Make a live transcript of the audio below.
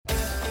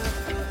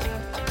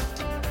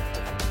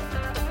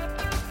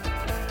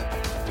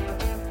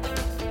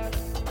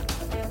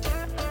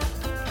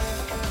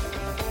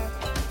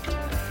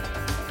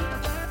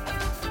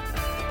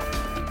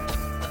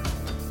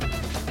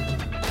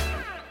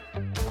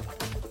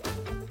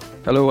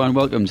Hello and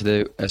welcome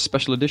to a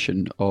special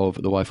edition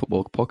of the Why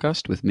Football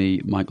podcast with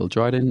me, Michael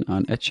Dryden,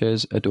 and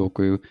Etches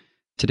Adokru.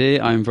 Today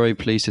I'm very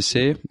pleased to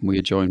say we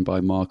are joined by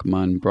Mark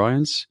Mann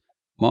Bryans.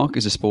 Mark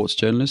is a sports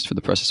journalist for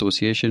the Press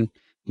Association,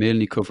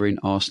 mainly covering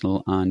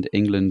Arsenal and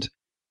England.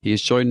 He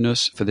is joining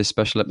us for this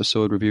special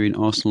episode reviewing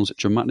Arsenal's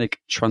dramatic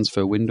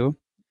transfer window,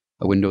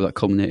 a window that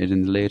culminated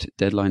in the late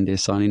deadline day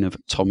signing of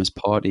Thomas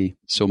Partey.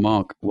 So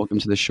Mark, welcome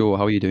to the show.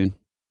 How are you doing?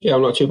 Yeah,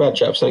 I'm not too bad,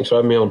 chaps. Thanks for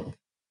having me on.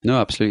 No,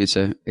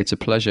 absolutely. It's a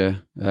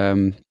pleasure.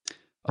 I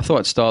thought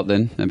I'd start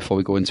then, before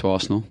we go into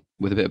Arsenal,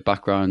 with a bit of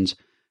background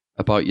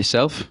about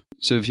yourself.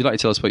 So if you'd like to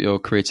tell us about your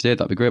career today,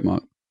 that'd be great,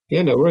 Mark.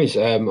 Yeah, no worries.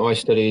 I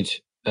studied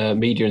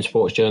media and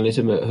sports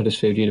journalism at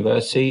Huddersfield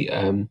University.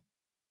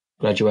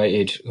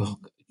 Graduated, I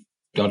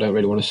don't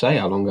really want to say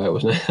how long ago it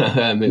was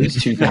now. It was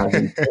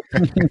 2000.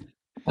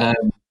 I've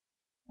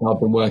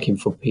been working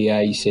for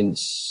PA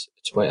since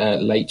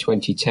late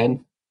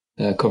 2010,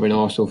 covering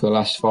Arsenal for the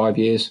last 5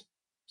 years.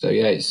 So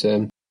yeah,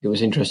 it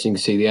was interesting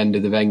to see the end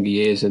of the Wenger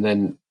years and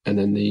then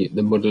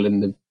the muddle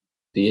and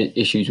the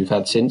issues we've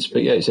had since.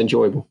 But yeah, it's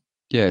enjoyable.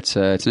 Yeah, it's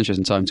an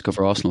interesting time to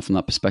cover Arsenal from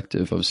that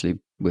perspective, obviously,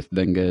 with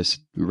Wenger's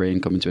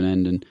reign coming to an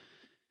end and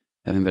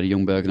having very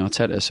Ljungberg and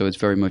Arteta. So it's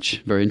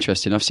very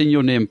interesting. I've seen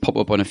your name pop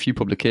up on a few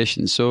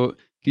publications. So can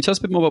you tell us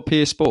a bit more about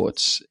PA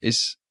Sports?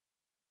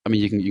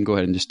 You can go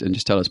ahead and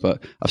just tell us,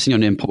 but I've seen your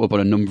name pop up on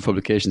a number of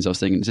publications. I was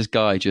thinking, is this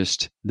guy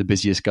just the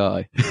busiest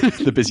guy,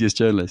 the busiest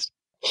journalist?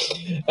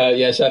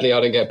 Yeah, sadly I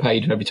don't get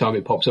paid every time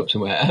it pops up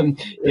somewhere.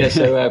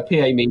 So PA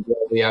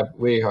Media,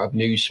 we have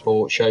news,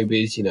 sport,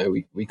 showbiz. You know,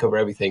 we cover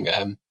everything.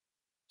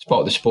 It's part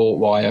of the Sport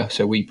Wire,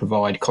 so we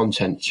provide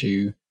content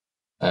to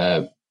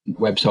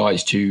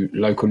websites, to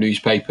local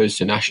newspapers,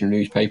 to national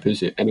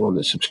newspapers. Anyone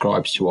that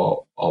subscribes to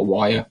our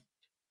wire.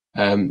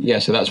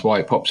 So that's why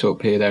it pops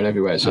up here, there, and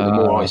everywhere. So the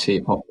more I see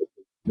it pop up,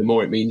 the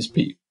more it means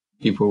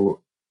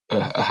people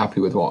are happy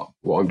with what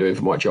I'm doing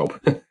for my job.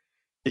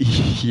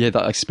 Yeah,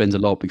 that explains a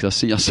lot,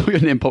 because I saw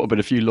your name pop up in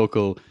a few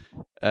local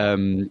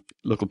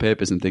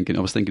papers and I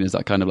was thinking, is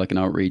that kind of like an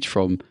outreach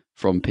from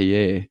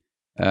PA?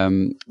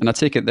 And I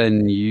take it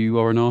then you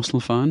are an Arsenal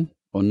fan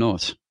or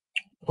not?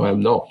 I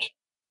am not.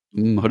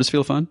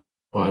 Huddersfield fan?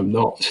 I am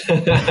not.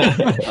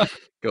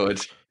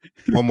 Good.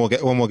 One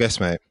more guess,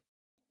 mate.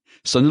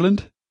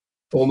 Sunderland?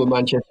 Former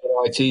Manchester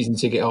United season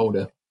ticket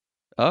holder.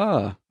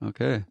 Ah,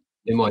 okay.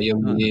 In my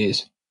younger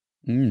years.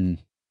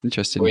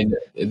 Interesting. I mean,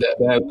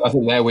 I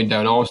think their window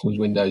and Arsenal's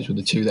windows were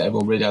the two that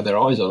everyone really had their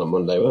eyes on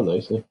Monday, weren't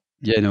they? So.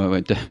 Yeah, no,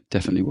 it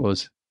definitely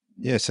was.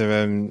 Yeah,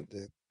 so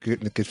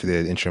good for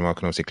the intro, Mark,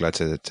 and obviously glad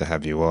to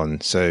have you on.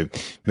 So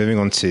moving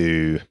on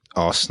to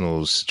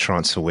Arsenal's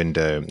transfer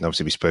window,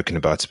 obviously we've spoken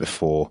about it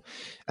before,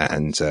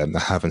 and I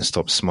haven't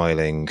stopped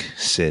smiling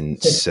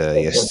since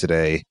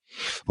yesterday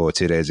or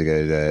 2 days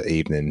ago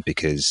evening,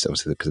 because of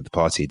the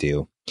Partey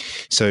deal.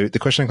 So the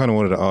question I kind of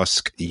wanted to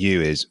ask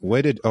you is,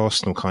 where did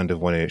Arsenal kind of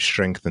want to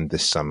strengthen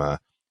this summer,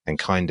 and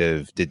kind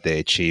of did they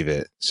achieve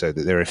it? So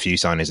that there are a few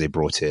signings they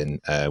brought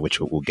in, which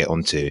we'll get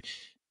onto.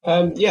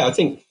 I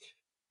think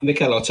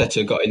Mikel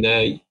Arteta got in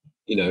there.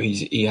 You know,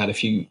 he had a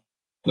few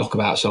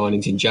knockabout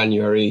signings in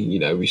January. You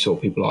know, we saw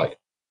people like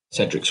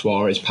Cedric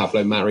Suarez,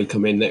 Pablo Mari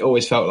come in. They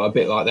always felt a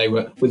bit like they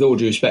were, with all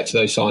due respect to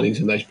those signings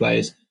and those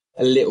players,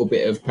 a little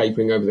bit of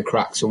papering over the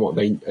cracks and what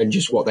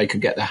they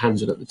could get their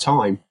hands on at the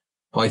time.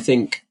 I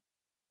think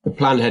the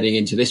plan heading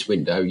into this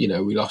window, you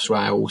know, we lost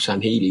Raul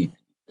Sanhili,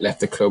 left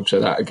the club, so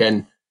that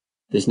again,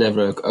 there's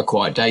never a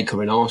quiet day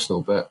covering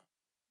Arsenal, but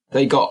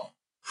they got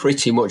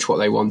pretty much what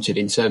they wanted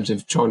in terms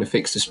of trying to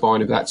fix the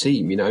spine of that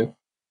team. You know,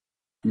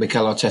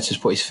 Mikel Arteta's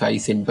put his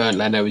faith in Bernd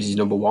Leno as his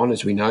number one,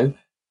 as we know,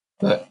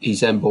 but he's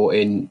then brought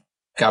in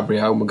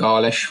Gabriel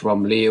Magalhaes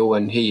from Lille,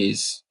 and he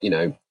is, you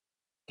know,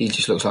 he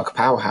just looks like a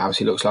powerhouse.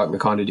 He looks like the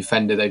kind of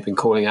defender they've been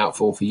calling out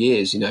for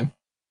years. You know,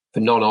 for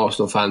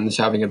non-Arsenal fans,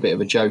 having a bit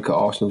of a joke at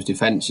Arsenal's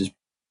defence is,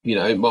 you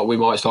know, we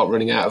might start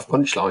running out of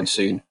punchlines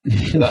soon.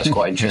 So that's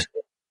quite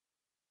interesting.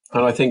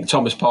 And I think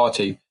Thomas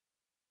Partey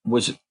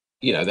was,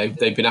 you know,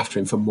 they've been after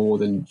him for more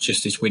than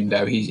just this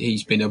window.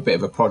 He's been a bit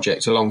of a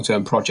project, a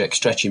long-term project,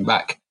 stretching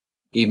back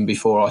even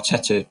before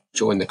Arteta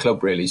joined the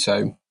club, really.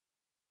 So,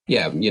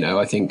 yeah, you know,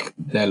 I think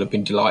they'll have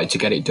been delighted to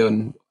get it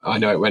done. I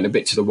know it went a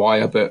bit to the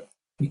wire, but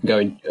we can go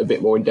in a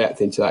bit more in depth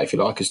into that if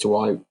you like, as to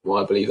why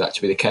I believe that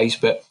to be the case.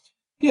 But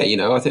yeah, you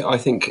know, I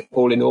think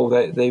all in all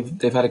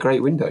they've had a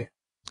great window.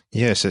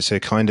 Yeah, so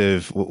kind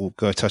of we'll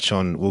get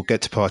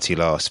to Partey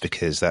last,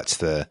 because that's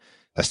the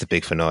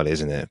big finale,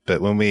 isn't it?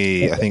 But when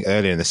I think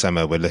earlier in the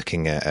summer, we're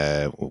looking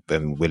at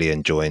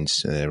Willian joined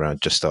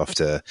around just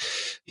after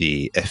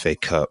the FA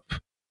Cup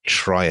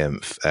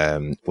triumph.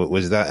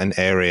 Was that an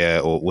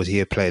area, or was he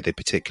a player they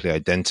particularly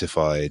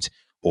identified,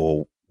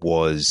 or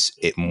was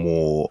it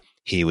more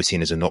he was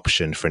seen as an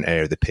option for an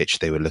area of the pitch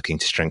they were looking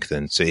to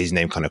strengthen? So his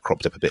name kind of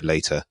cropped up a bit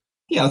later.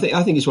 Yeah, I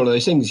think it's one of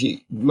those things.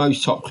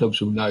 Most top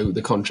clubs will know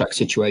the contract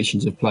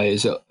situations of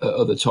players at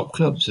other top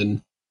clubs,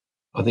 and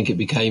I think it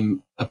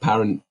became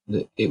apparent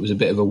that it was a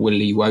bit of a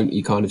will-he,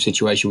 won't-he kind of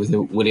situation with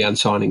Willian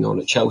signing on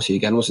at Chelsea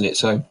again, wasn't it?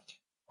 So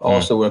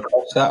Arsenal were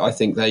across that. I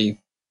think they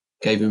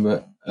gave him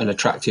an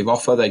attractive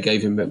offer. They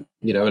gave him a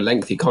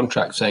lengthy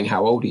contract saying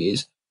how old he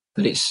is.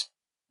 But it's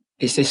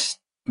this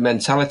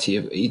mentality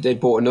of they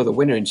brought another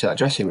winner into that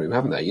dressing room,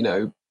 haven't they?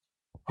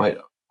 I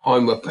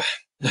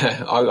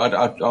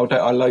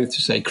loathe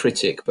to say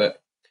critic,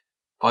 but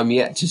I'm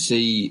yet to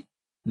see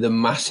the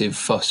massive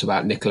fuss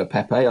about Nicola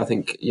Pepe. I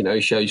think,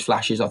 he shows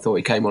flashes. I thought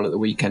he came on at the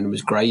weekend and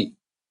was great.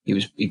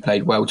 He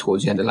played well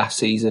towards the end of last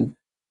season.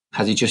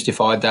 Has he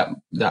justified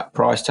that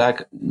price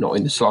tag? Not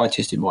in the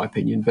slightest, in my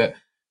opinion. But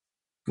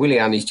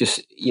Willian is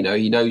just, he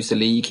knows the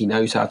league. He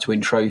knows how to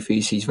win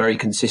trophies. He's very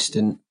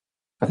consistent.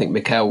 I think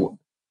Mikel,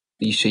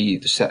 you see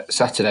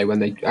Saturday when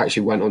they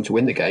actually went on to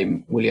win the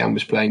game, Willian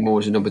was playing more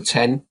as a number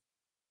 10.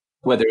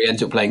 Whether he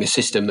ends up playing a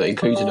system that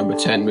includes a number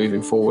 10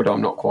 moving forward,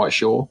 I'm not quite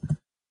sure.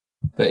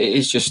 But it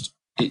is just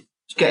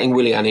getting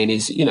Willian in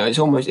is, it's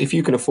almost, if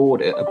you can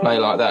afford it, a player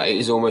like that, it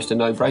is almost a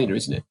no-brainer,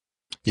 isn't it?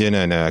 Yeah,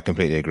 no, I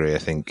completely agree. I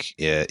think,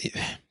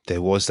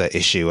 there was that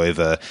issue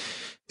over,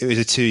 it was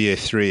a 2-year,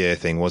 3-year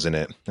thing, wasn't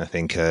it? I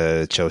think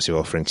Chelsea were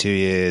offering 2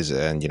 years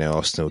and,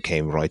 Arsenal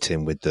came right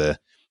in with the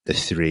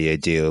 3-year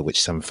deal,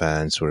 which some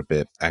fans were a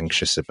bit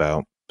anxious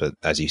about. But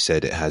as you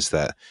said, it has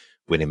that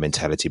winning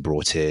mentality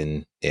brought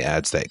in. It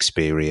adds that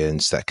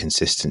experience, that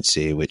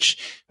consistency,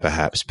 which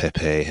perhaps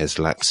Pepe has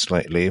lacked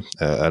slightly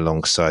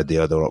alongside the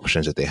other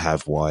options that they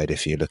have wide.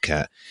 If you look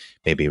at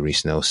maybe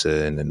Reece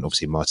Nelson and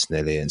obviously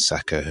Martinelli and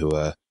Saka, who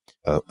are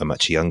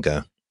much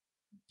younger.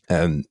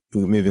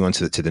 Moving on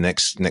to the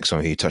next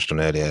one who you touched on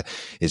earlier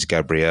is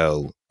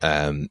Gabriel,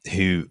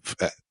 who,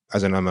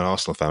 as I'm an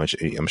Arsenal fan, which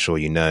I'm sure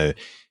you know,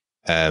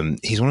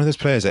 he's one of those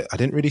players that I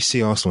didn't really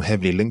see Arsenal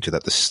heavily linked with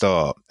at the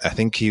start. I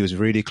think he was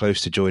really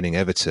close to joining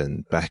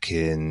Everton back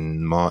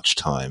in March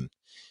time.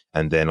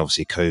 And then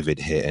obviously COVID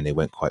hit and it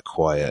went quite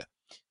quiet.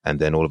 And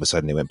then all of a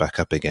sudden it went back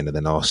up again. And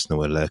then Arsenal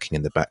were lurking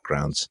in the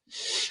background.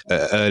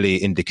 Early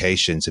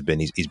indications have been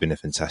he's been a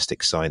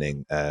fantastic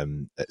signing.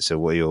 So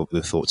what are your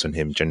thoughts on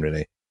him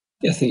generally?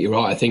 Yeah, I think you're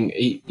right. I think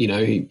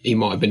he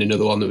might have been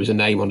another one that was a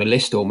name on a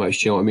list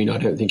almost. You know what I mean? I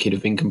don't think he'd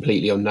have been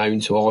completely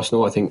unknown to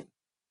Arsenal. I think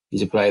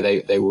he's a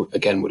player they would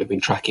have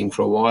been tracking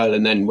for a while.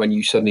 And then when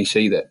you suddenly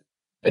see that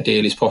a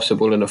deal is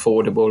possible and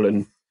affordable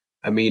and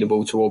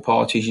amenable to all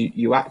parties,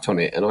 you act on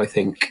it. And I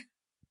think,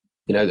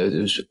 there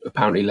was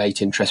apparently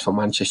late interest from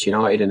Manchester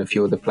United and a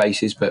few other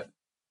places. But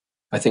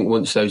I think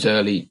once those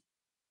early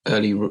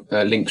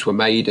links were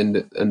made and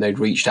they'd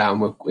reached out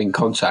and were in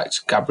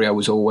contact, Gabriel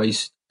was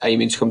always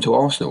aiming to come to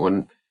Arsenal.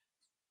 And,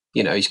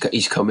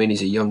 he's come in,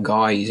 he's a young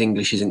guy, his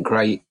English isn't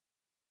great,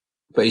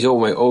 but he's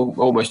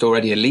almost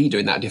already a leader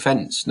in that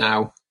defence.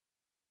 Now,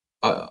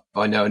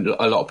 I know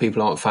a lot of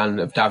people aren't a fan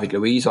of David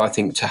Luiz. I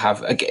think to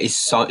have,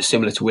 it's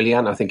similar to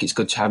Willian. I think it's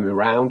good to have him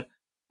around.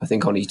 I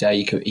think on his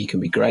day he can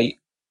be great.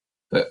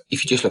 But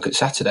if you just look at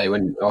Saturday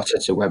when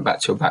Arteta went back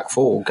to a back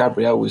four,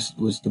 Gabriel was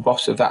the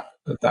boss of that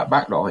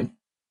back line.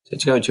 So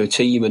to go into a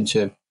team and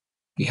to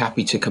be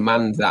happy to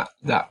command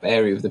that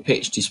area of the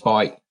pitch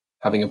despite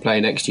having a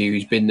player next to you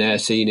who's been there,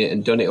 seen it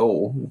and done it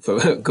all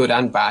for good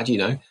and bad,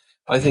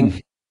 I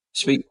think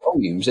speak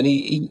volumes. And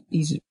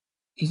he's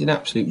an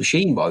absolute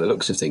machine by the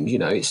looks of things.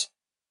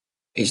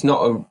 It's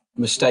not a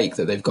mistake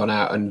that they've gone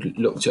out and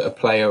looked at a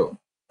player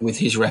with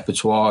his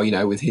repertoire,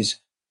 with his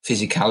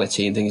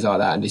physicality and things like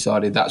that and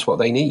decided that's what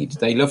they need.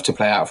 They love to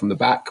play out from the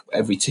back.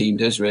 Every team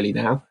does really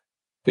now.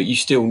 But you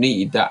still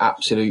need that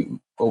absolute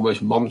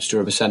almost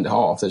monster of a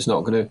centre-half that's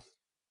not going to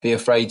be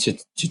afraid to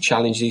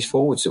challenge these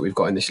forwards that we've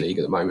got in this league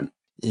at the moment.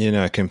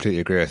 I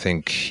completely agree. I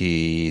think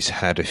he's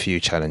had a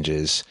few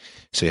challenges.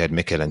 So he had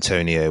Mikel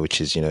Antonio,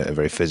 which is, a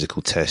very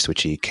physical test,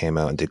 which he came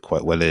out and did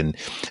quite well in.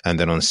 And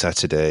then on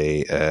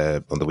Saturday,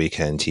 on the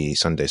weekend,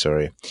 Sunday,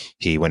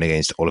 he went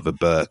against Oliver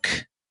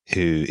Burke,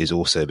 who is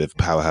also a bit of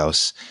a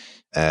powerhouse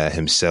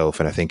himself.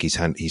 And I think he's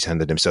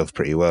handled himself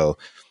pretty well.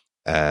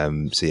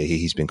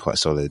 He's been quite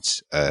solid.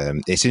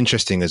 It's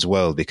interesting as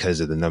well because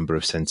of the number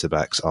of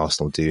centre-backs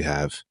Arsenal do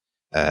have.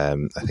 I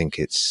think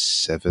it's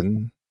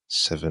seven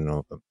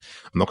or I'm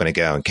not going to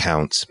go out and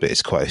count, but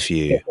it's quite a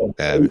few.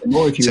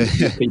 More if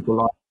you people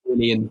like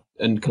Rooney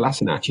and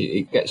Kolasinac,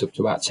 it gets up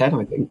to about 10,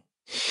 I think.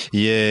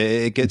 Yeah,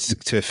 it gets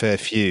to a fair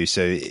few.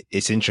 So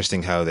it's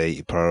interesting how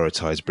they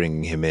prioritise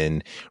bringing him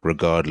in,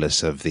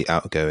 regardless of the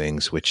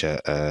outgoings, which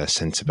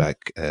centre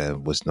back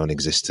was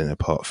non-existent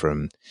apart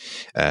from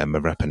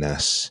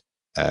Mavropanos.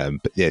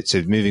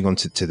 So moving on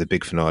to the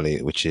big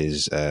finale, which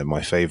is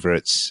my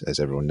favourite, as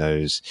everyone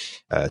knows,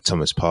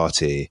 Thomas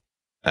Partey.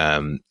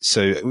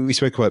 So we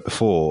spoke about it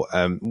before.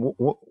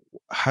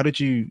 How did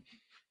you?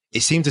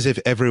 It seemed as if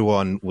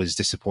everyone was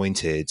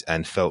disappointed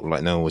and felt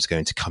like no one was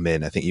going to come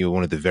in. I think you were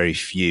one of the very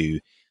few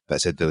that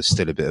said there was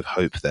still a bit of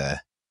hope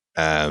there.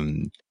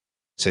 Were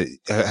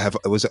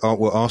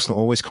Arsenal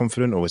always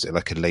confident, or was it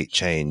like a late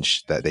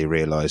change that they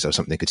realised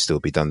something could still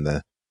be done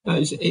there?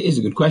 It is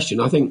a good question.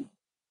 I think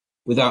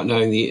without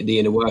knowing the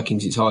inner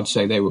workings, it's hard to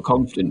say they were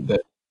confident.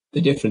 But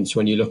the difference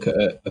when you look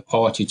at a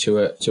party to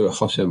a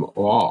Hossam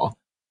or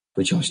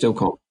which I still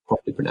can't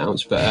properly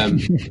pronounce, but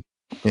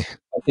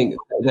I think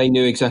they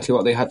knew exactly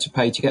what they had to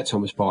pay to get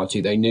Thomas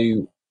Partey. They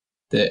knew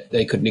that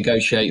they could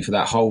negotiate for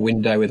that whole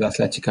window with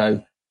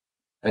Atletico.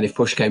 And if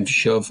push came to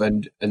shove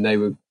and they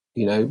were,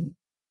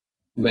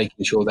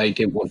 making sure they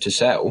didn't want to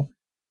sell,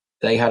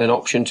 they had an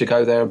option to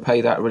go there and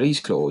pay that release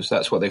clause.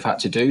 That's what they've had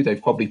to do.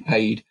 They've probably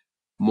paid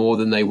more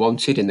than they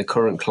wanted in the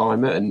current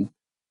climate. And,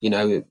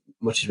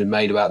 much has been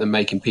made about them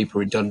making people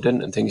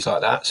redundant and things like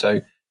that.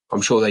 So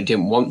I'm sure they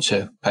didn't want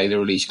to pay the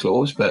release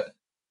clause, but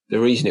the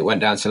reason it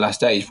went down to the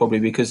last day is probably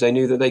because they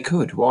knew that they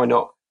could. Why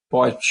not?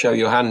 Why show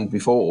your hand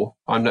before?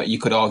 You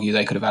could argue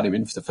they could have had him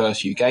in for the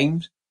first few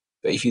games,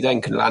 but if you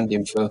then can land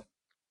him for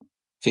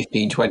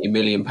 15, 20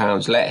 million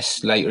pounds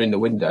less later in the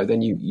window,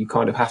 then you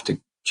kind of have to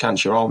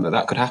chance your arm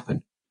that could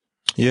happen.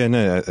 Yeah,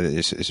 no,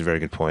 it's a very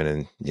good point,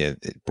 and yeah,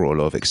 it brought a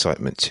lot of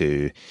excitement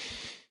to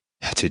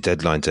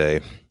deadline day.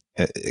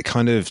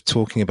 Kind of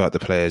talking about the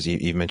players,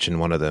 you mentioned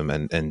one of them,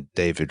 and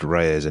David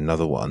Raya is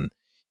another one.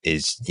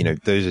 Is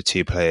those are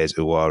two players,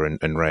 Aouar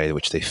and Raya,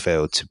 which they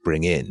failed to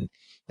bring in.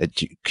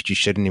 Could you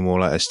shed any more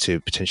light as to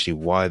potentially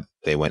why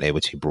they weren't able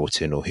to be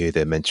brought in or who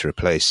they're meant to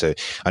replace? So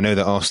I know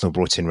that Arsenal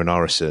brought in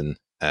Runarsson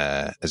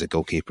as a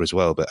goalkeeper as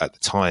well, but at the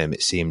time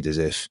it seemed as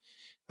if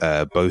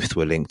both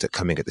were linked at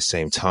coming at the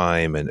same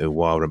time, and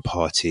Aouar and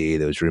Partey,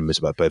 there was rumours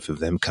about both of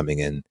them coming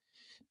in.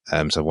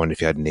 So I wonder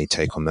if you had any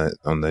take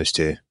on those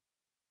two.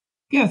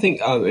 Yeah, I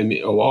think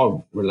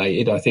Aouar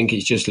related. I think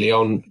it's just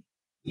Lyon.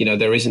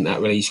 There isn't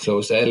that release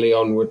clause there.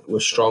 Lyon were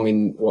strong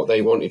in what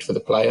they wanted for the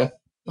player.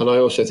 And I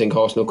also think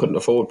Arsenal couldn't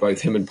afford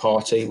both him and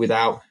Partey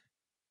without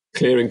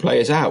clearing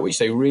players out, which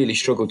they really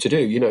struggled to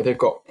do. They've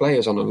got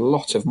players on a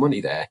lot of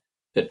money there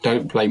that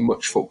don't play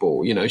much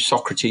football.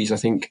 Socrates, I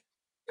think,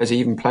 has he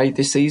even played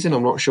this season?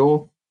 I'm not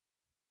sure.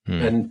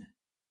 And,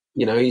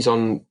 he's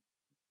on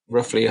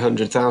roughly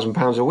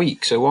 £100,000 a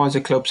week. So why is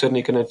the club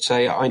suddenly going to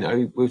say, I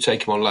know, we'll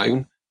take him on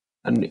loan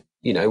and,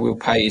 we'll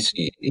pay?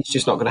 It's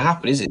just not going to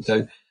happen, is it?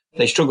 So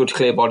they struggled to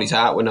clear bodies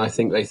out when I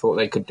think they thought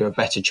they could do a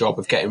better job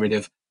of getting rid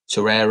of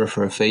Torreira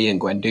for a fee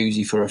and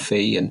Guendouzi for a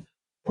fee, and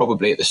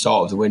probably at the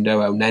start of the window,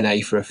 El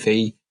Nene for a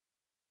fee.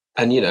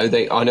 And,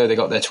 I know they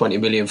got their 20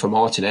 million for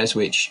Martinez,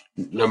 which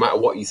no matter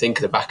what you think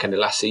of the back end of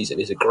last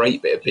season is a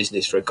great bit of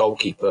business for a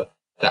goalkeeper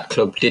that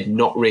club did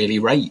not really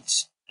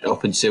rate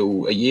up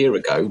until a year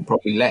ago,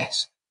 probably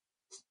less.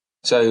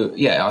 So,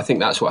 yeah, I think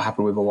that's what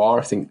happened with Aouar.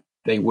 I think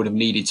they would have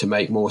needed to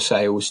make more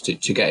sales to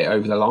get it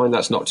over the line.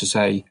 That's not to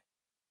say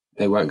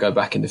they won't go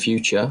back in the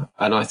future.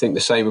 And I think the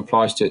same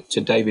applies to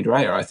David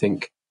Raya. I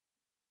think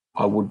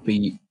I would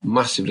be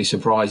massively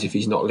surprised if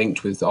he's not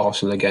linked with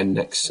Arsenal again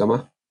next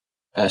summer,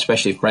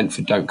 especially if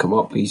Brentford don't come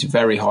up. He's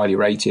very highly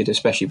rated,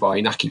 especially by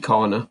Inaki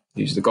Kana,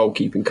 who's the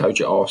goalkeeping coach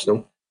at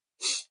Arsenal,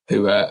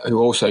 who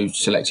also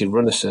selected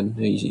Runarsson.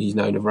 He's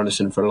known of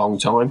Runarsson for a long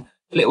time.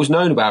 Little's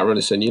known about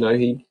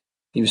Runarsson.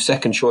 He was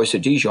second choice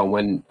at Dijon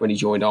when he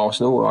joined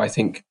Arsenal. I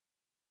think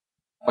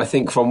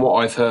from what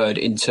I've heard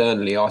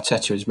internally,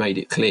 Arteta has made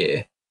it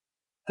clear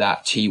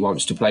that he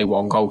wants to play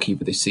one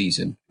goalkeeper this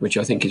season, which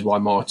I think is why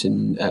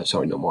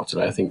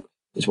I think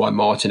is why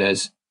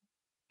Martinez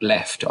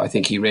left. I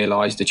think he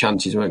realised the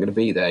chances weren't going to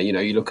be there.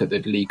 You look at the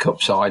League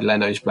Cup side,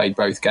 Leno's played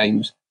both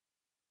games.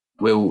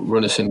 Will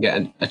Runarsson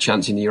get a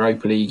chance in the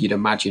Europa League? You'd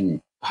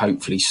imagine,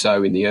 hopefully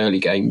so, in the early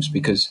games,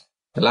 because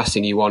the last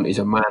thing you want is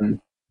a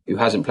man who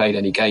hasn't played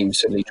any games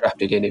suddenly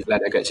drafted in if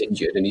Leno gets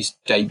injured and his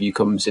debut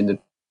comes in the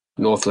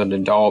North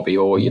London derby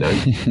or,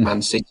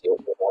 Man City or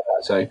something like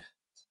that. So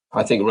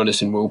I think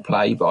Runarsson will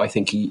play, but I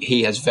think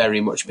he has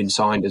very much been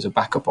signed as a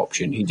backup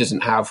option.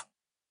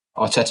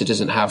 Arteta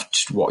doesn't have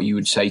what you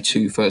would say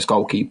two first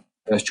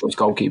choice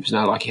goalkeepers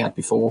now like he had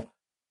before.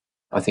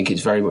 I think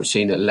it's very much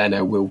seen that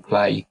Leno will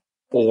play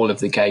all of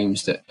the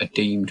games that are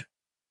deemed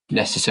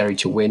necessary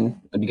to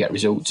win and to get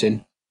results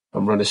in.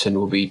 And Runarsson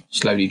will be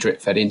slowly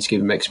drip fed in to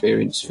give him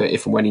experience for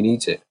if and when he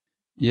needs it.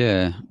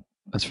 Yeah,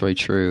 that's very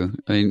true.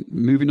 I mean,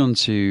 moving on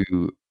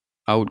to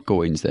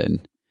outgoings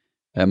then.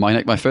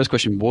 My first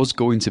question was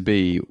going to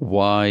be,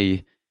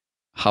 why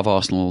have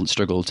Arsenal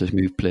struggled to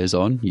move players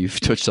on? You've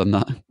touched on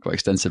that quite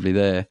extensively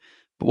there.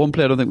 But one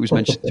player I don't think was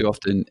mentioned too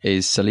often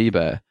is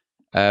Saliba.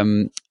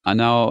 And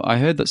now I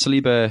heard that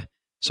Saliba,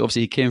 so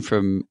obviously he came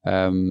from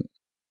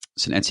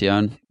St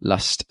Etienne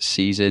last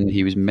season.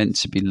 He was meant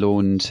to be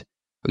loaned.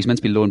 I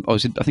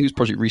think it was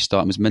Project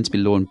Restart, and was meant to be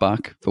loaned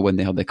back for when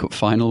they had their cup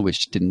final,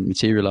 which didn't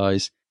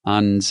materialise.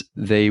 And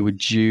they were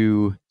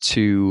due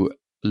to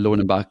loan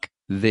him back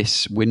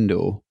this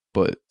window,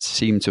 but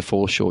seemed to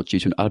fall short due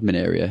to an admin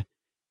area.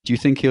 Do you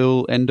think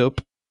he'll end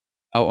up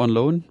out on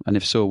loan? And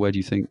if so, where do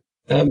you think?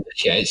 Yeah,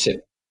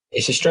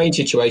 it's a strange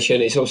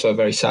situation. It's also a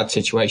very sad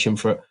situation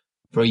for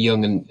a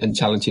young and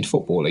talented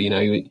footballer.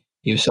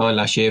 He was signed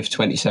last year for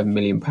 £27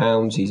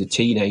 million. He's a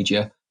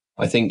teenager.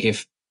 I think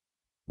if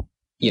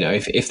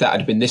that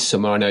had been this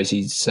summer, I know it's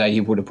easy to say,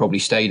 he would have probably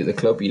stayed at the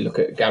club. You look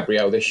at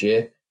Gabriel this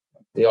year.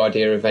 The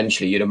idea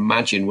eventually, you'd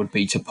imagine, would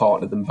be to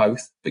partner them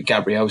both. But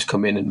Gabriel's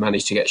come in and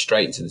managed to get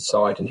straight into the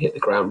side and hit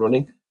the ground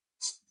running.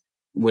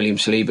 William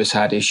Saliba's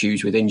had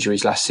issues with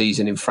injuries last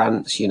season in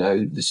France.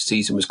 The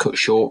season was cut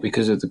short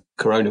because of the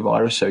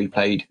coronavirus. So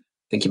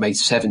he made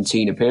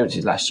 17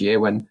 appearances last year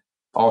when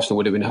Arsenal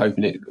would have been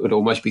hoping it would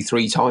almost be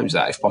 3 times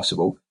that if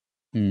possible.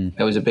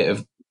 There was a bit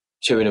of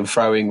toing and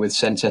froing with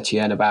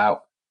Saint-Etienne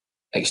about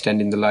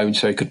extending the loan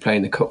so he could play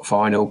in the cup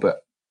final,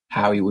 but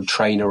how he would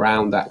train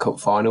around that cup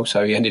final.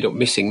 So he ended up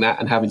missing that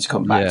and having to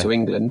come back to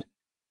England.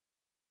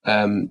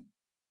 I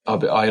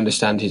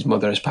understand his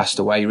mother has passed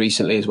away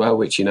recently as well,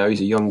 which,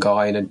 he's a young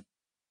guy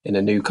in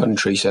a new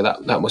country, so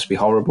that must be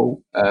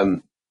horrible.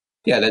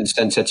 Then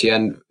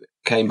Saint-Etienne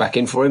came back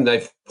in for him.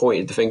 They've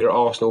pointed the finger at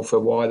Arsenal for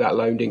why that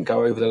loan didn't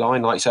go over the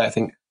line. Like I say, I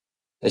think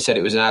they said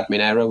it was an admin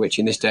error, which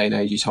in this day and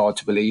age is hard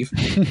to believe.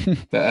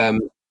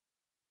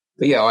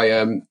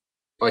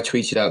 I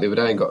tweeted out the other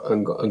day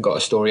and got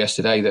a story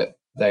yesterday that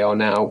they are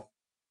now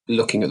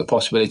looking at the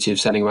possibility of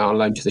sending him out on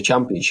loan to the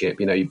Championship.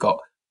 You've got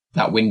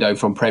that window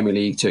from Premier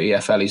League to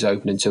EFL is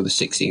open until the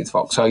 16th of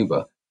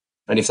October.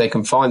 And if they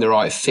can find the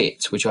right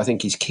fit, which I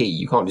think is key,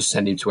 you can't just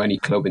send him to any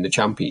club in the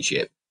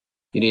Championship.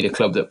 You need a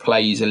club that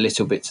plays a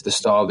little bit to the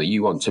style that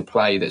you want to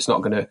play, that's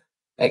not going to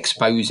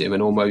expose him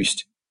and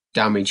almost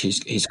damage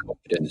his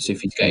confidence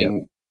if he's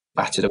getting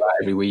battered about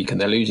every week and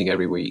they're losing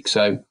every week.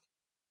 So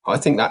I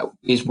think that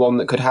is one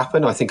that could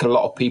happen. I think a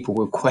lot of people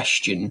will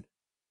question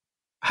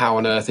how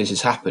on earth this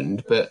has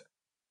happened, but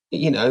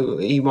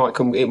he might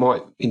come. It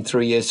might in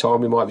 3 years'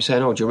 time. We might be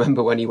saying, "Oh, do you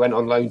remember when he went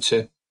on loan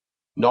to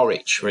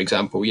Norwich, for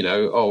example? We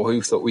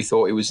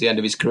thought it was the end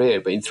of his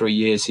career, but in 3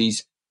 years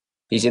he's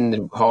in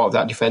the heart of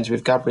that defence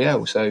with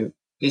Gabriel. So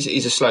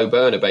he's a slow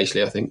burner,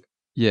 basically. I think.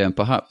 Yeah, and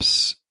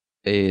perhaps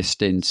a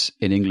stint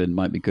in England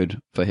might be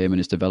good for him and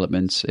his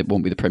development. It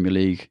won't be the Premier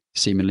League,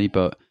 seemingly,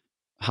 but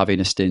having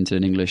a stint in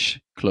an English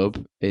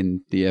club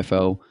in the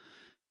EFL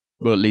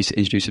will at least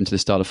introduce him to the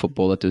style of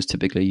football that does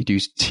typically you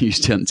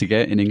tend to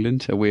get in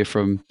England, away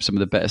from some of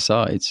the better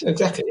sides.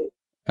 Exactly.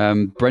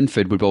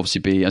 Brentford would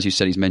obviously be, as you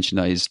said, he's mentioned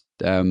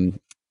that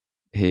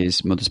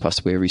his mother's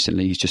passed away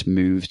recently. He's just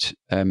moved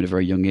at a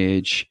very young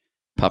age.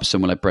 Perhaps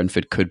someone like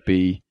Brentford could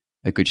be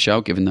a good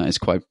shout, given that it's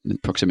quite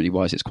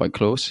proximity-wise, it's quite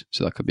close.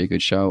 So that could be a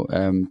good shout.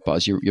 But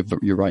as you're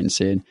right in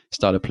saying,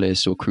 style of play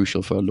is so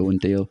crucial for a loan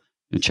deal.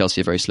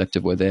 Chelsea are very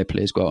selective where their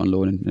players go out on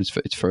loan, and it's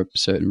for a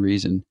certain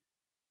reason.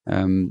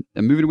 And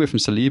moving away from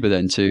Saliba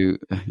then to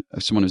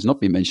someone who's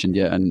not been mentioned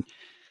yet and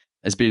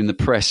has been in the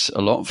press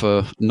a lot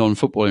for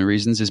non-footballing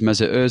reasons is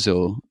Mesut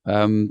Ozil.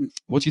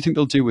 What do you think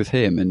they'll do with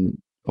him,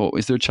 or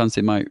is there a chance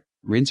they might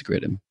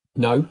reintegrate him?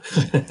 No.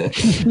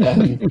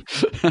 Kind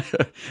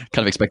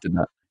of expected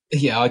that.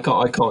 Yeah, I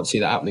can't see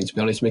that happening, to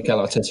be honest. Mikel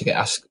Arteta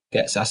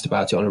gets asked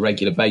about it on a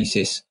regular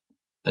basis,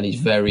 and he's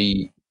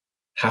very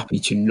happy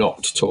to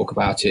not talk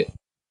about it.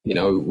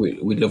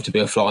 We'd love to be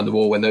a fly on the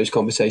wall when those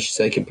conversations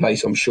taking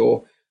place, I'm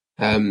sure.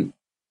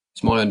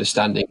 It's my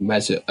understanding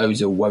Mesut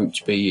Ozil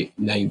won't be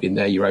named in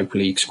their Europa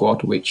League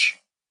squad, which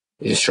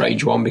is a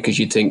strange one because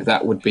you'd think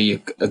that would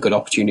be a good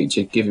opportunity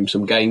to give him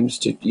some games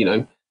to,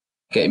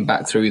 get him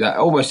back through that.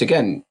 Almost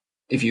again,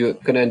 if you're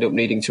going to end up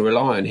needing to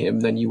rely on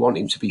him, then you want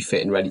him to be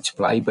fit and ready to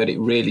play. But it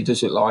really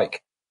does look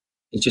like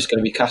he's just going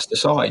to be cast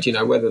aside.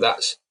 Whether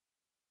that's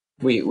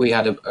we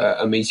had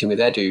a meeting with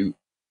Edu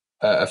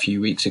a few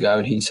weeks ago,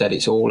 and he said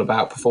it's all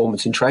about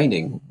performance in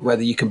training.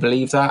 Whether you can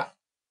believe that,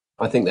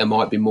 I think there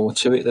might be more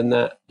to it than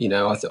that.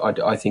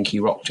 I think he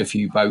rocked a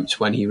few boats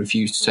when he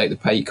refused to take the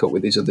pay cut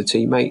with his other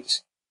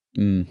teammates.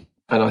 And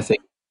I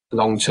think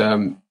long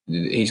term,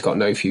 he's got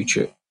no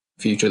future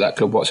at that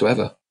club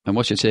whatsoever. And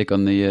what's your take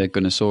on the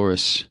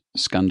Gunnosaurus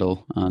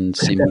scandal? And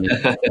seemingly,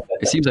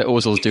 it seems like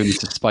Ozil's doing this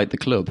to spite the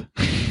club.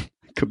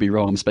 Could be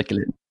wrong, I'm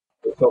speculating.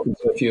 I was talking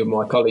to a few of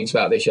my colleagues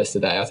about this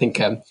yesterday. I think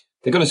the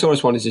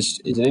Gunnosaurus one is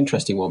an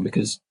interesting one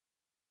because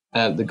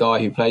the guy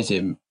who plays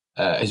him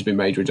has been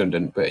made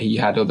redundant, but he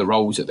had other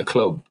roles at the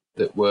club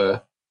that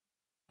were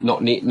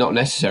not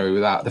necessary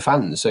without the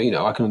fans. So,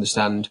 I can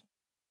understand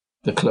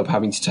the club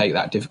having to take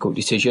that difficult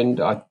decision.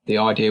 The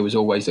idea was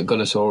always that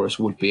Gunnosaurus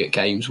would be at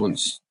games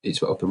once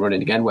it's up and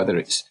running again, whether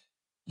it's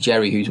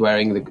Jerry who's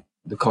wearing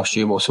the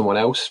costume or someone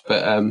else.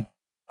 But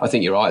I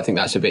think you're right. I think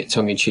that's a bit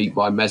tongue-in-cheek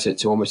by Mesut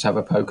to almost have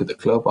a poke at the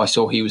club. I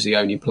saw he was the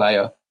only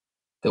player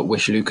that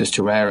wished Lucas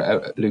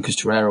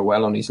Torreira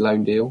well on his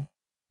loan deal.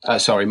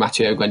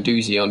 Matteo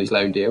Guendouzi on his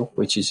loan deal,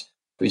 which is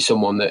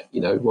someone that,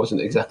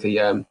 wasn't exactly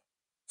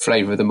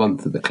flavour of the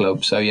month at the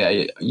club. So,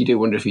 yeah, you do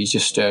wonder if he's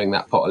just stirring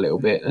that pot a little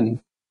bit.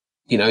 And,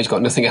 he's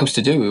got nothing else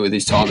to do with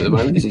his time at the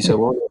moment, is he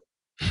so on?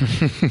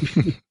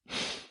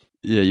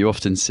 Yeah, you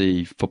often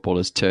see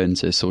footballers turn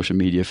to social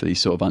media for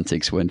these sort of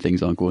antics when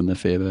things aren't going in their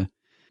favour.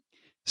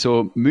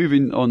 So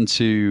moving on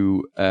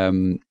to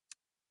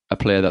a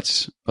player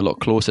that's a lot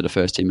closer to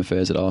first team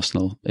affairs at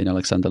Arsenal in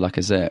Alexander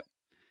Lacazette.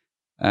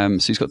 So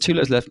he's got 2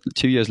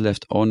 years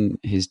left on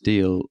his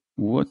deal.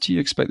 What do you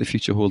expect the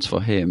future holds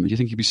for him? Do you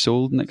think he'll be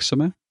sold next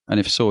summer? And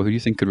if so, who do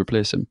you think could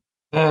replace him?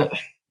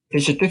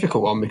 It's a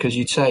difficult one because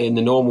you'd say in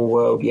the normal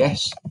world,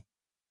 yes.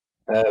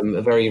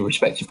 A very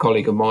respected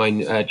colleague of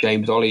mine,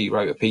 James Ollie,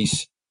 wrote a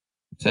piece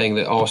saying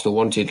that Arsenal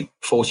wanted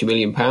 £40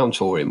 million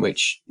for him,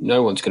 which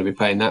no one's going to be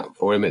paying that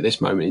for him at this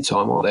moment in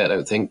time, are they? I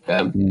don't think.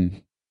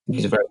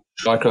 He's a very good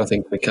striker. I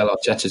think Mikel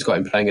Arteta's got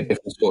him playing a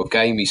different sort of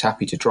game. He's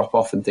happy to drop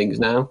off and things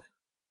now.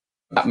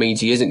 that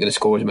means he isn't going to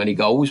score as many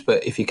goals.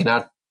 But if you can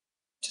add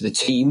to the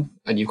team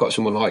and you've got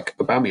someone like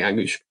Aubameyang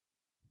who's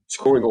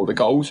scoring all the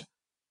goals,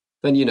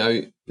 then,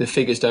 the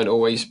figures don't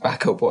always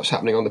back up what's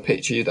happening on the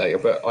pitch either.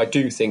 But I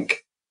do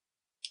think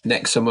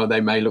next summer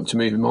they may look to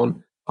move him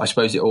on. I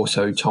suppose it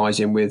also ties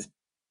in with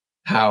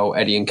how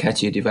Eddie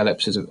Nketiah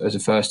develops as a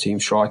first-team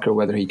striker,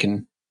 whether he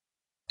can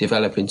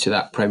develop into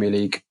that Premier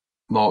League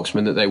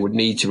marksman that they would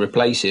need to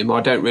replace him.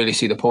 I don't really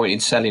see the point in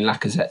selling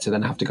Lacazette to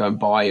then have to go and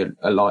buy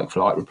a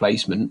like-for-like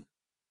replacement.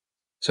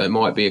 So it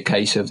might be a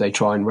case of they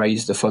try and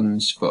raise the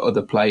funds for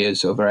other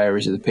players, other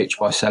areas of the pitch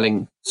by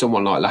selling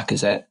someone like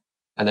Lacazette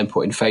and then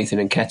putting faith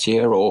in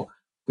Nketiah, or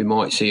we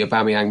might see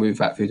Aubameyang move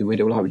back through the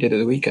middle like we did at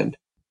the weekend.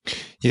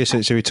 Yeah,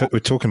 so we're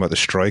talking about the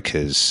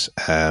strikers.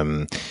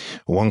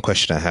 One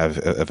question I have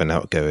of an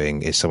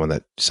outgoing is someone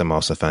that some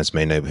Arsenal fans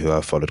may know who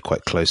I've followed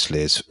quite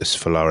closely is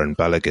Folarin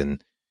Balogun,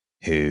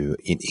 who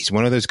he's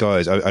one of those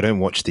guys. I don't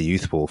watch the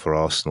youth ball for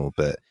Arsenal,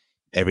 but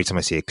every time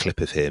I see a clip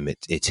of him,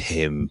 it's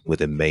him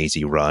with a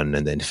mazy run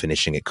and then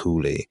finishing it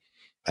coolly.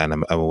 And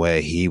I'm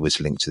aware he was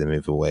linked to the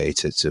move away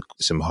to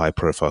some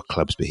high-profile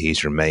clubs, but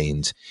he's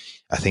remained.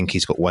 I think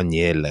he's got 1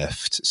 year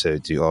left. So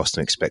do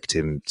Arsenal expect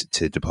him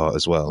to depart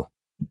as well?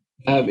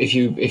 If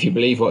you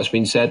believe what's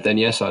been said, then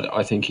yes,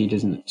 I think he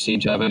doesn't seem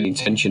to have any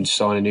intention to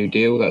sign a new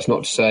deal. That's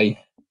not to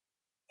say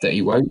that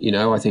he won't.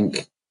 I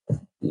think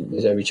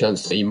there's every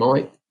chance that he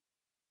might.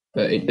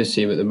 But it does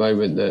seem at the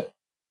moment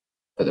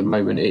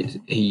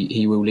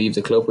he will leave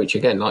the club, which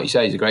again, like you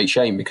say, is a great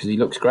shame because he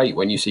looks great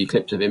when you see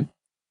clips of him.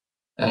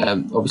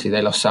 Obviously,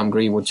 they lost Sam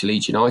Greenwood to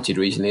Leeds United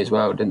recently as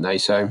well, didn't they?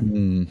 So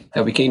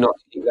they'll be keen not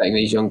to keep letting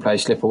these young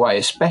players slip away,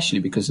 especially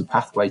because the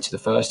pathway to the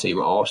first team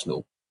at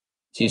Arsenal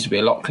seems to be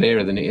a lot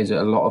clearer than it is at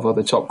a lot of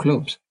other top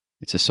clubs.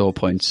 It's a sore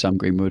point, Sam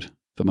Greenwood,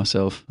 for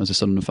myself as a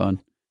Sunderland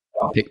fan.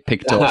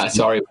 Picked off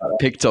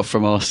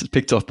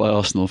by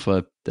Arsenal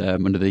for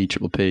under the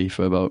EPP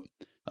for about,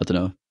 I don't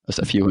know,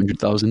 a few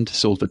 100,000,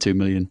 sold for 2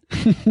 million.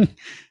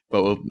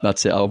 But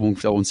that's it. I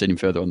won't say any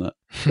further on that.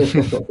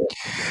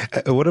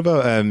 What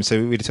about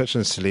so we touched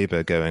on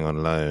Saliba going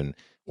on loan.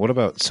 What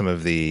about some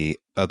of the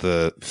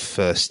other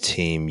first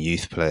team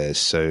youth players?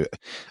 So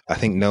I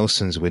think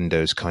Nelson's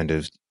window's kind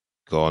of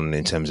gone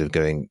in terms of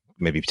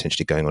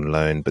potentially going on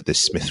loan, but there's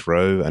Smith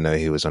Rowe. I know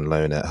he was on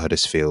loan at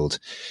Huddersfield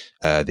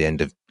the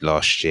end of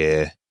last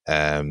year.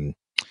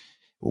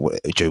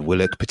 Joe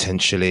Willock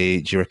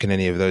potentially. Do you reckon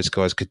any of those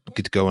guys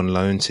could go on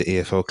loan to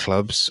EFL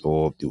clubs,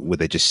 or would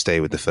they just stay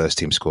with the first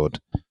team squad?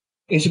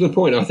 It's a good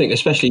point. I think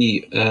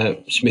especially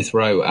Smith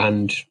Rowe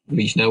and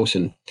Reece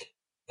Nelson.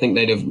 I think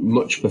they'd have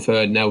much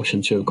preferred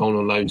Nelson to have gone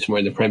on loan somewhere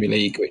in the Premier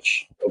League,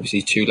 which obviously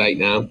is too late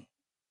now.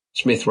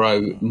 Smith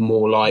Rowe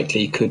more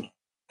likely could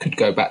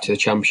go back to the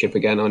Championship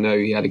again. I know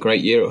he had a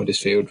great year at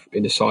Huddersfield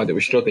in the side that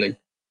was struggling.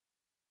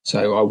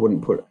 So I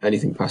wouldn't put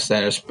anything past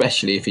there,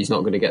 especially if he's not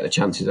going to get the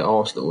chances at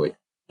Arsenal.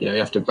 You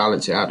have to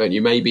balance it out, don't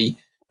you? Maybe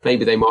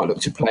they might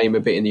look to play him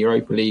a bit in the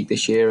Europa League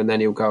this year, and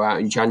then he'll go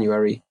out in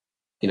January.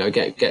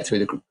 Get through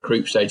the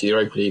group stage of the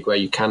Europa League where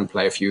you can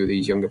play a few of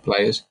these younger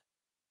players,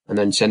 and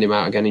then send him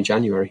out again in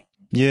January.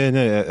 Yeah,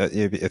 no, I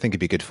think it'd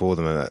be good for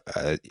them.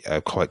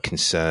 I'm quite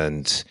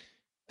concerned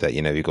that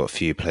you've got a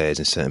few players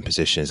in certain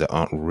positions that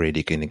aren't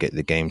really going to get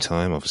the game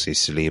time. Obviously,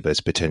 Saliba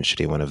is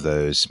potentially one of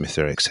those, Smith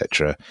Rowe,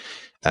 etc.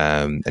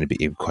 And it'd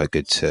be quite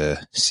good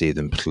to see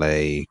them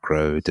play,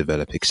 grow,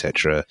 develop,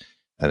 etc.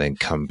 And then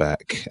come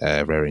back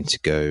raring to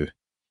go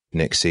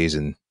next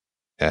season.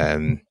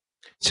 So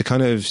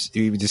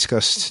we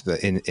discussed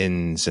the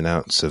ins and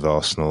outs of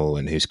Arsenal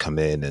and who's come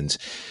in and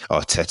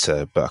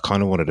Arteta, but I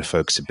kind of wanted to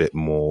focus a bit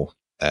more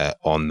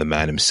on the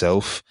man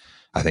himself.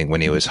 I think when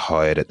he was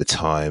hired at the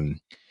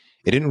time,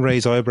 it didn't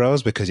raise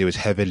eyebrows because he was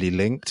heavily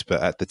linked,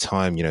 but at the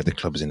time, the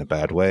club was in a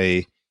bad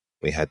way.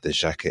 We had the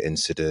Xhaka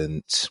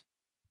incident.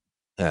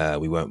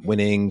 We weren't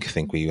winning. I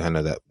think we had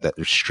that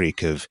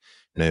streak of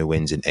no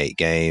wins in 8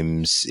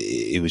 games.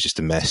 It was just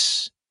a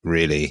mess,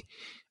 really.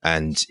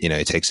 And,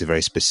 it takes a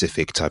very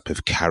specific type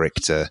of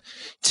character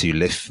to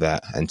lift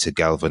that and to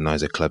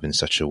galvanize a club in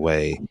such a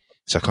way.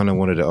 So I kind of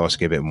wanted to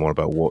ask you a bit more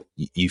about what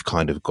you've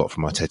kind of got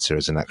from Arteta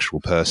as an actual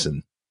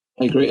person.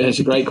 I agree. It's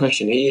a great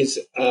question. He is,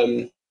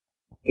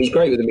 he's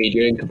great with the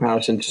media in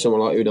comparison to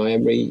someone like Unai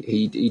Emery.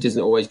 He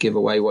doesn't always give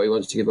away what he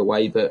wants to give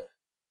away, but,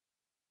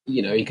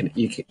 he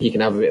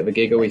can have a bit of a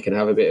giggle. He can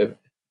have a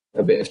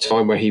bit of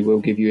time where he will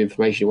give you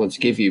information he wants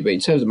to give you. But in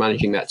terms of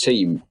managing that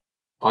team,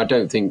 I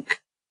don't think,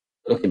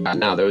 looking back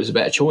now, there was a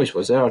better choice,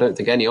 was there? I don't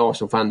think any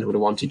Arsenal fans would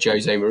have wanted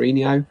Jose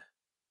Mourinho.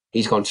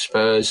 He's gone to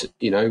Spurs,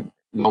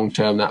 long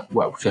term,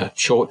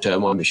 short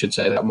term, I should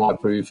say, that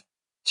might prove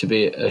to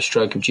be a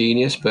stroke of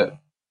genius. But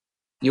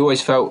you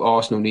always felt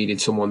Arsenal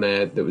needed someone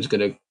there that was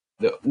going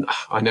to,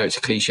 I know it's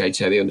a cliche to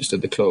say they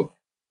understood the club,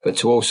 but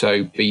to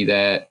also be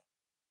there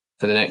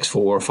for the next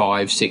 4 or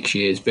 5, 6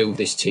 years, build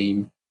this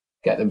team,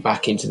 get them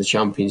back into the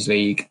Champions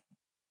League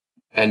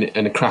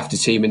and craft a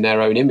team in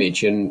their own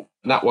image. And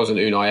that wasn't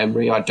Unai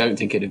Emery. I don't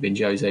think it'd have been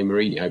Jose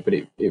Mourinho, but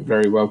it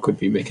very well could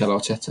be Mikel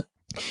Arteta.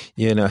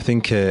 Yeah, no, I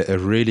think a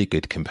really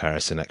good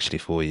comparison actually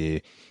for you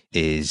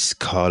is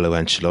Carlo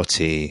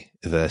Ancelotti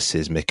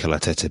versus Mikel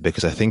Arteta,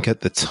 because I think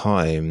at the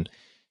time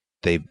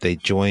they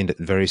joined at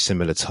very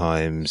similar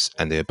times,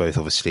 and they were both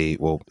obviously,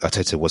 well,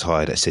 Arteta was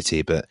hired at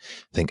City, but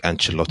I think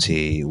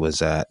Ancelotti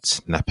was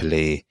at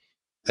Napoli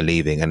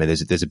leaving, and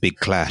there's a big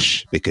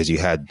clash because you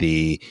had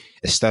the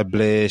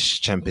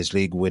established Champions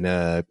League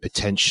winner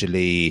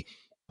potentially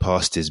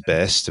past his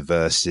best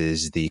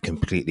versus the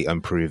completely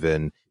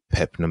unproven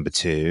Pep number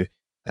two,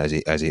 as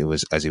he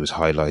was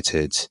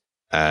highlighted.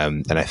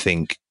 And I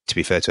think, to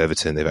be fair to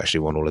Everton, they've actually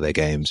won all of their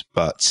games.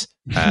 But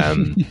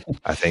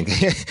I think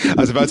I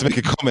was about to make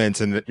a comment,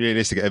 and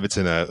realistically,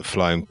 Everton are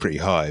flying pretty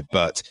high.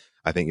 But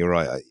I think you're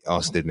right.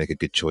 Arsenal did make a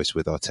good choice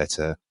with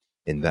Arteta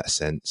in that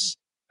sense.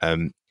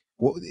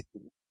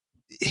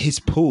 His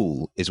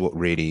pull is what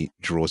really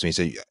draws me.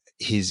 So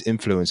his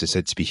influence is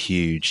said to be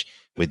huge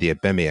with the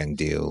Aubameyang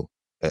deal,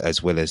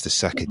 as well as the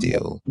Saka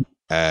deal,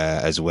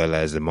 as well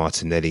as the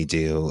Martinelli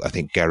deal. I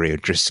think Gary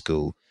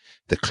O'Driscoll,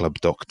 the club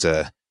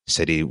doctor,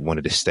 said he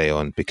wanted to stay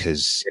on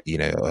because,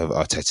 of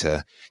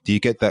Arteta. Do you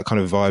get that kind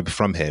of vibe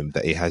from him,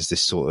 that he has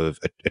this sort of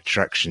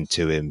attraction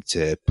to him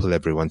to pull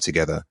everyone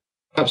together?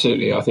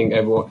 Absolutely. I think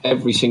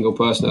every single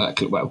person at that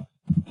club, well,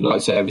 like I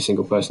say, every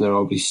single person, there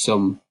are obviously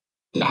some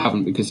that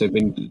haven't because they've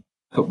been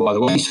put by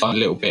the wayside a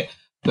little bit.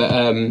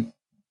 But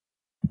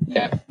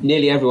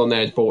nearly everyone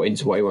there has bought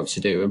into what he wants to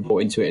do and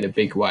bought into it in a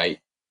big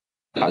way.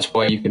 That's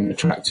why you can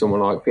attract someone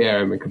like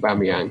Pierre-Emerick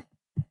Aubameyang,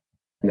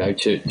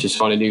 to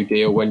sign a new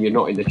deal when you're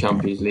not in the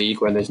Champions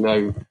League, when there's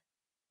no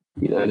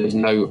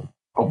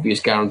obvious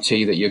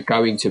guarantee that you're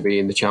going to be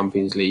in the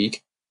Champions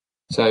League.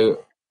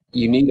 So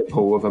you need a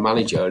pull of a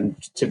manager,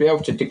 and to be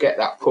able to get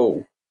that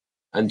pull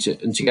and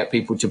to get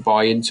people to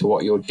buy into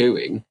what you're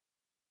doing,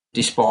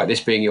 despite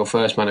this being your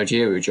first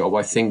managerial job,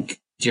 I think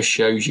just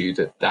shows you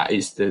that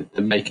is the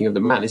making of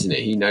the man, isn't it?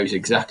 He knows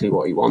exactly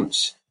what he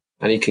wants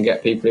and he can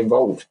get people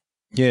involved.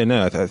 Yeah,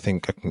 no, I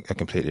think I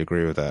completely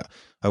agree with that.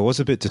 I was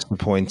a bit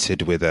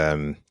disappointed with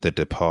the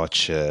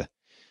departure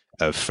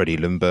of Freddie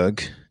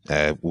Ljungberg.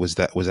 Was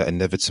that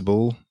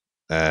inevitable?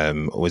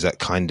 Or was that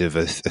kind of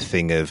a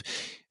thing of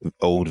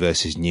old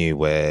versus new,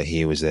 where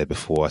he was there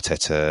before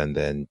Arteta, and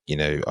then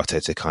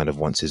Arteta kind of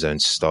wants his own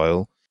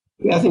style?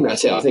 Yeah, I think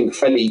that's it. I think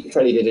Freddie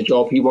did a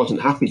job. He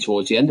wasn't happy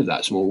towards the end of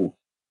that small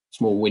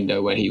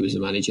window where he was the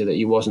manager, that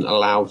he wasn't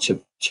allowed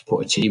to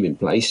put a team in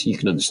place. You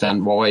can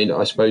understand why,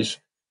 I suppose,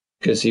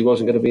 because he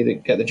wasn't going to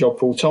get the job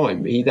full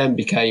time. He then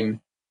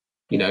became,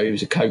 he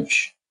was a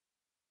coach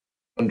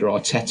under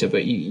Arteta,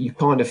 but you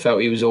kind of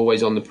felt he was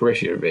always on the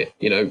periphery of it.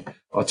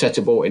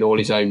 Arteta brought in all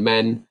his own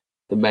men,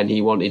 the men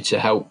he wanted to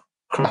help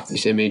craft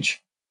this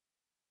image.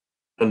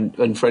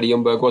 And Freddie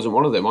Ljungberg wasn't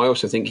one of them. I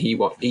also think he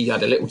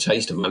had a little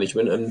taste of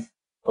management and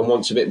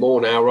wants a bit more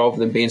now, rather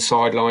than being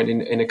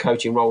sidelined in a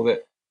coaching role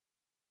that,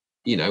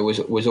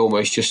 was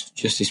almost just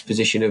this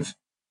position of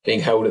being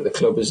held at the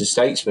club as a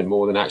statesman,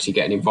 more than actually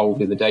getting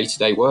involved in the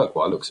day-to-day work,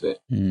 by the looks of it.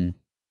 Mm.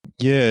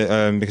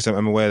 Yeah, because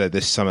I'm aware that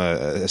this summer,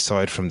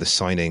 aside from the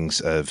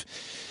signings of,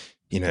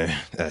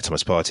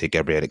 Thomas Partey,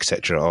 Gabriel,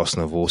 etc.,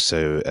 Arsenal have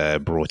also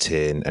brought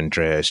in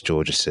Andreas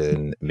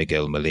Georgesson,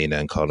 Miguel Molina,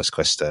 and Carlos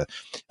Cuesta.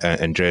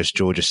 Andreas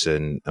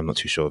Georgesson, I'm not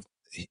too sure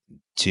if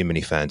too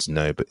many fans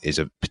know, but is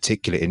of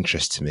particular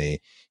interest to me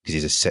because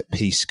he's a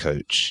set-piece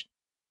coach.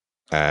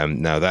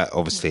 Now, that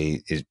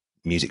obviously is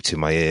music to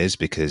my ears,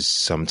 because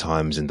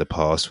sometimes in the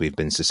past we've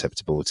been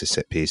susceptible to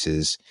set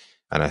pieces,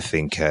 and I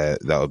think that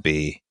would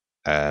be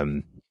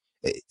something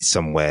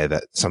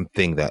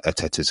that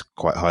Arteta's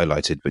quite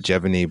highlighted. But do you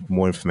have any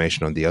more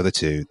information on the other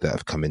two that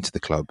have come into the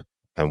club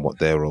and what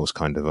their roles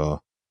kind of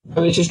are?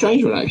 It's a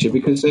strange one, actually,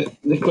 because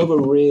the club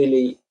are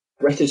really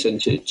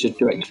reticent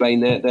to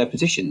explain their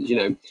positions.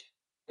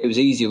 It was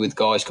easier with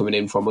guys coming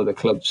in from other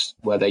clubs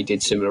where they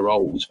did similar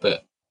roles,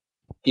 but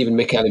even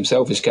Mikel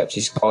himself has kept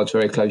his cards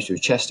very close to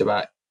his chest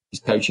about his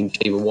coaching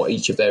team and what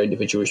each of their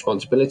individual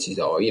responsibilities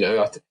are.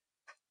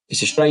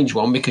 It's a strange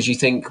one, because you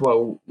think,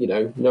 well,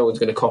 no one's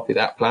going to copy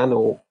that plan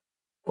or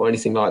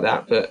anything like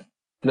that. But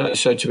no,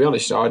 so to be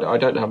honest, I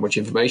don't have much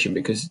information,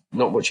 because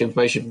not much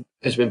information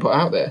has been put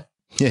out there.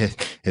 Yeah,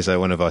 it's like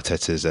one of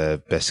Arteta's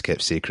best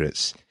kept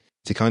secrets.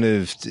 To kind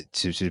of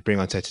to bring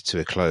Arteta to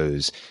a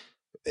close,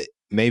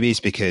 maybe it's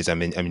because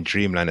I'm in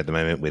dreamland at the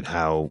moment with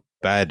how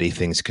badly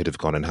things could have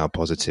gone and how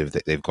positive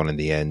that they've gone in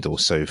the end, or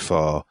so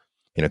far,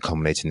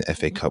 culminating in the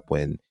FA Cup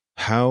win.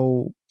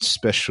 How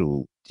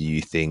special do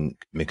you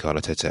think Mikel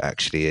Arteta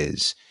actually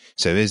is?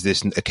 So is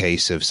this a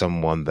case of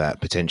someone that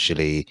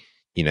potentially,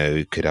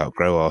 could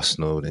outgrow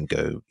Arsenal and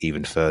go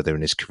even further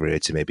in his career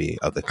to maybe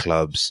other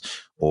clubs?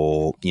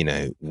 Or,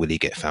 will he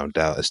get found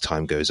out as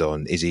time goes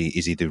on? Is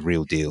he the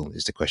real deal,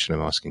 is the question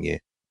I'm asking you?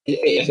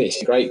 I think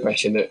it's a great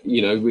question that,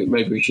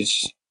 maybe we should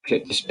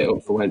clip this bit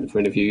up for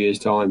in a few years'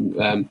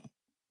 time.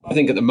 I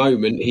think at the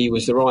moment he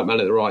was the right man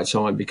at the right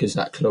time, because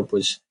that club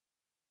was,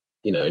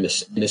 in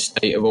a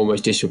state of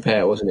almost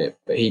disrepair, wasn't it?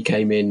 But he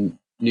came in,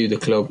 knew the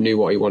club, knew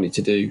what he wanted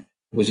to do,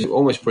 was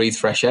almost breathed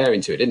fresh air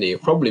into it, didn't he?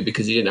 Probably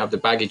because he didn't have the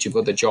baggage of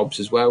other jobs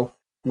as well.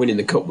 Winning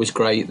the cup was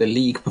great. The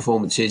league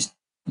performances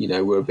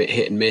were a bit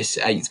hit and miss.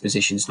 8th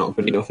position's not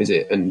good enough, is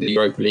it? And the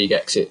Europa League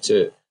exit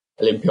to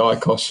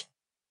Olympiacos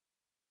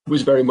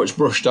was very much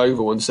brushed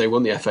over once they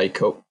won the FA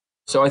Cup.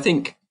 So I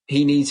think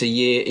he needs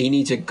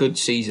a good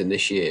season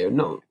this year.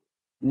 Not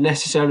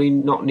necessarily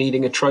not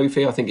needing a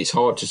trophy. I think it's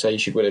hard to say you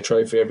should win a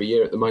trophy every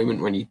year at the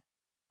moment when you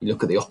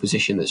look at the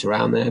opposition that's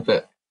around there.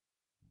 But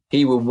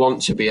he will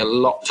want to be a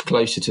lot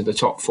closer to the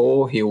top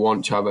 4. He'll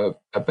want to have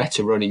a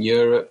better run in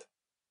Europe.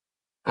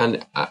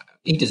 And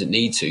he doesn't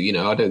need to.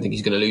 I don't think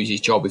he's going to lose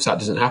his job if that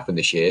doesn't happen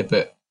this year.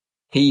 But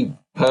he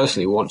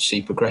personally wants to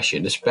see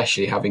progression,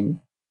 especially having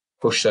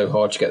pushed so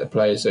hard to get the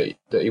players that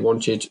he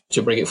wanted,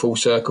 to bring it full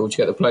circle, to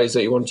get the players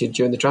that he wanted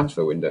during the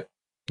transfer window.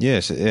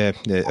 Yes, yeah,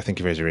 I think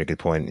you raised a really good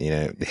point.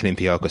 The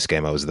Olympiacos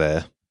game, I was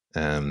there,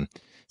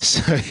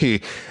 so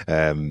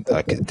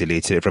I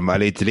deleted it from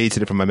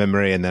my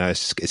memory, and then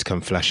it's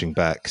come flashing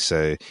back.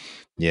 So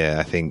yeah,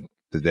 I think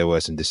that there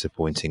were some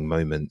disappointing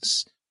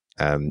moments.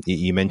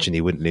 You mentioned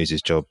he wouldn't lose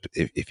his job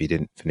if he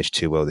didn't finish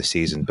too well this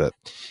season, but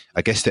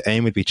I guess the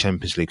aim would be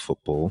Champions League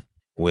football.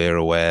 We're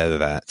aware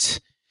that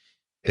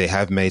they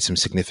have made some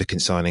significant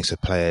signings for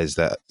players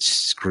that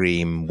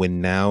scream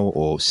win now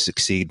or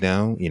succeed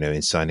now,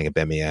 in signing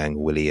Aubameyang,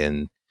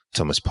 Willian,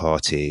 Thomas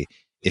Partey.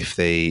 If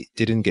they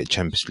didn't get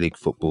Champions League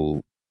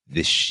football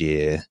this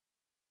year,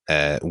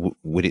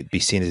 would it be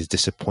seen as a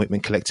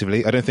disappointment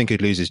collectively? I don't think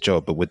he'd lose his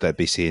job, but would that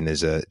be seen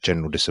as a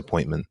general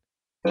disappointment?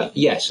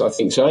 Yes, I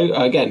think so.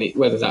 Again,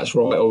 whether that's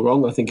right or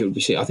wrong, I think it would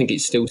be seen. I think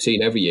it's still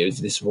seen every year as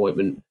a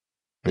disappointment,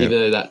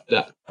 even though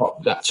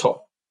that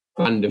top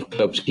band of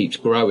clubs keeps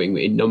growing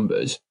in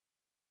numbers.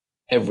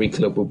 Every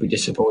club will be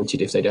disappointed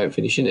if they don't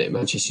finish in it.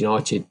 Manchester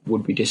United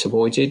would be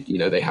disappointed.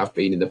 They have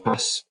been in the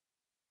past.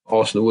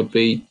 Arsenal would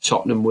be.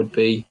 Tottenham would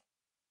be.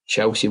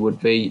 Chelsea would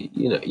be.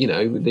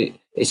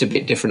 It's a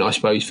bit different, I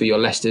suppose, for your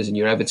Leicesters and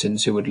your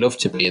Evertons, who would love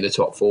to be in the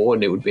top 4,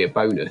 and it would be a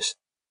bonus.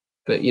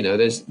 But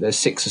there's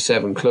 6 or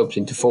 7 clubs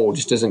into 4,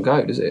 just doesn't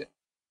go, does it?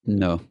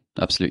 No,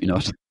 absolutely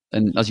not.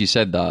 And as you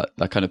said, that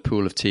kind of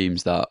pool of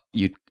teams that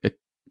you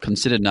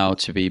consider now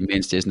to be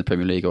mainstays in the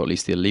Premier League, or at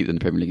least the elite in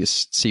the Premier League,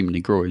 is seemingly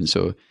growing.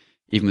 So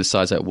even with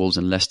sides like Wolves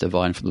and Leicester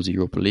vying for those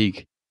Europa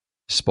League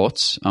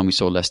spots, and we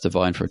saw Leicester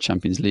vying for a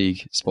Champions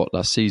League spot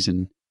last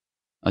season.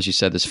 As you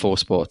said, there's 4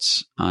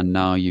 spots, and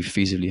now you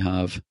feasibly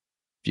have,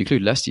 if you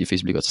include Leicester, you've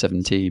feasibly got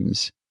 7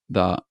 teams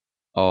that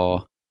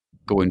are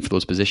going for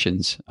those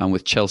positions. And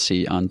with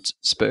Chelsea and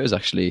Spurs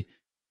actually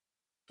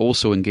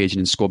also engaging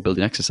in squad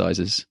building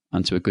exercises,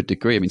 and to a good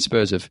degree. I mean,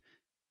 Spurs have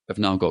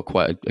now got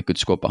quite a good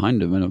squad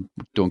behind them, and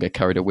don't get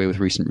carried away with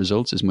recent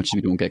results as much as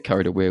we don't get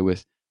carried away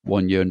with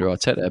 1 year under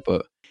Arteta.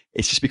 But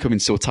it's just becoming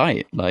so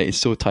tight. Like, it's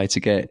so tight to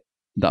get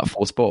that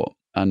 4th spot,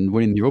 and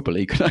winning the Europa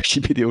League could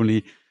actually be the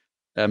only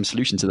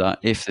solution to that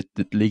if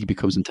the league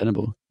becomes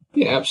untenable.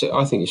 Yeah, absolutely.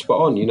 I think you're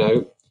spot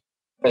on.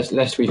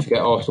 Lest we forget,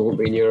 Arsenal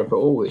wouldn't be in Europe at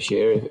all this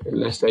year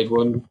unless they'd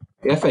won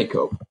the FA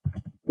Cup.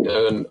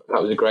 And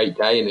that was a great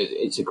day, and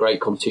it's a great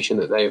competition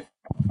that they've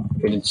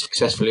been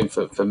successful in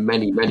for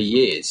many, many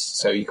years.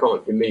 So you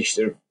can't diminish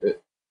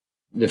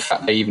the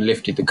fact they even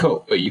lifted the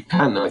cup, but you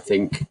can, I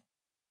think,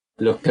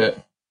 look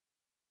at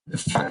the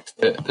fact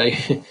that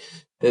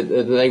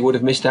they would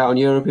have missed out on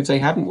Europe if they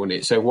hadn't won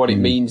it. So what it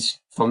means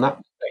from that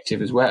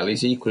perspective as well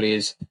is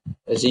equally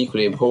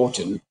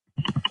important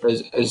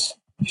as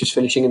just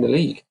finishing in the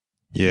league.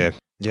 Yeah,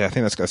 I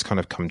think that's kind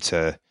of come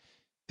to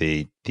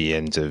the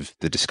end of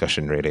the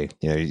discussion, really.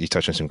 You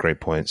touched on some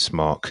great points,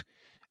 Mark,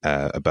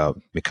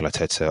 about Mikel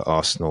Arteta,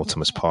 Arsenal,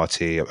 Thomas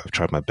Partey. I've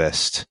tried my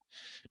best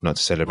not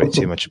to celebrate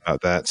too much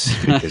about that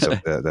because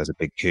there's a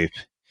big coup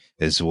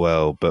as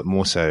well, but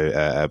more so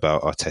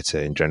about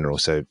Arteta in general.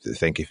 So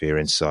thank you for your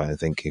insight, and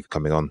thank you for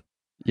coming on.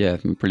 Yeah,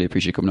 I really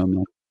appreciate you coming on,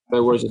 Mark.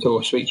 No worries at all.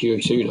 I'll speak to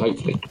you soon,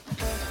 hopefully.